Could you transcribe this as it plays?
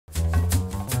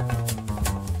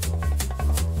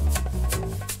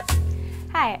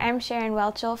Hi, I'm Sharon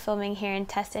Whelchel, filming here in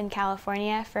Tustin,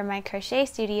 California for my crochet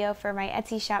studio for my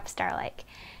Etsy shop Starlike.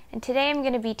 And today I'm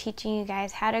going to be teaching you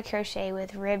guys how to crochet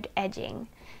with ribbed edging.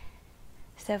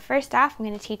 So first off, I'm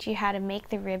going to teach you how to make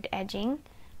the ribbed edging.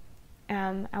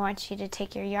 I want you to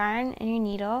take your yarn and your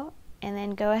needle and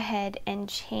then go ahead and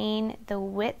chain the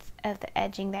width of the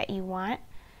edging that you want.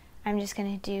 I'm just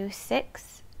going to do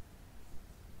 6.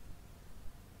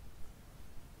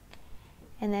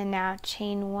 And then now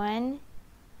chain 1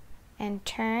 and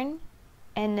turn,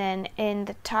 and then in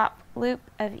the top loop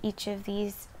of each of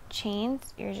these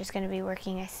chains you're just going to be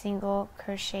working a single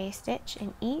crochet stitch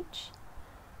in each.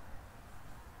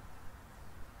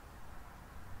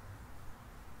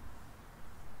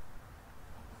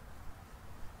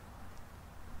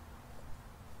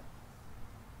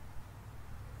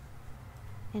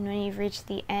 And when you've reached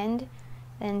the end,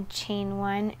 then chain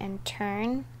 1 and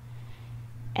turn.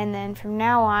 And then from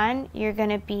now on, you're going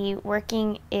to be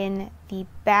working in the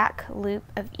back loop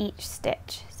of each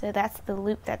stitch. So that's the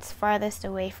loop that's farthest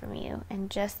away from you, and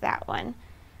just that one.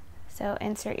 So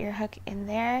insert your hook in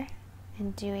there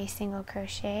and do a single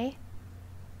crochet.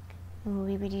 And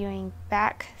we'll be doing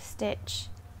back stitch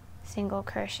single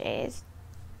crochets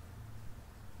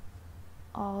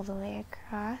all the way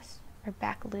across, or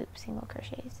back loop single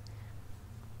crochets.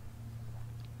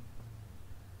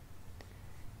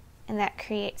 And that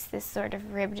creates this sort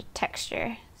of ribbed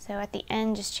texture. So at the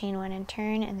end, just chain 1 and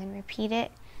turn, and then repeat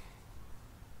it.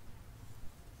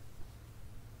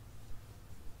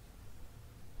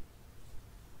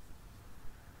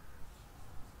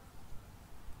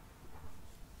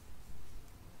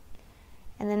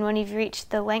 And then when you've reached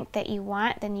the length that you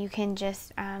want, then you can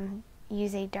just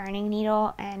use a darning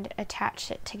needle and attach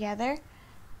it together.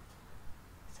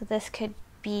 So this could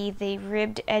be the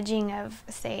ribbed edging of,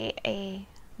 say, a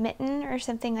mitten or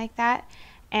something like that.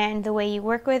 And the way you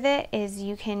work with it is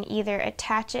you can either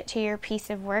attach it to your piece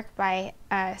of work by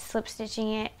slip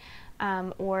stitching it,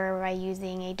 or by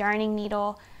using a darning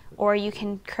needle, or you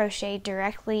can crochet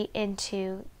directly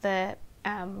into the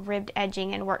ribbed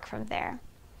edging and work from there.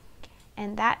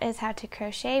 And that is how to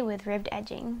crochet with ribbed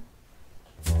edging.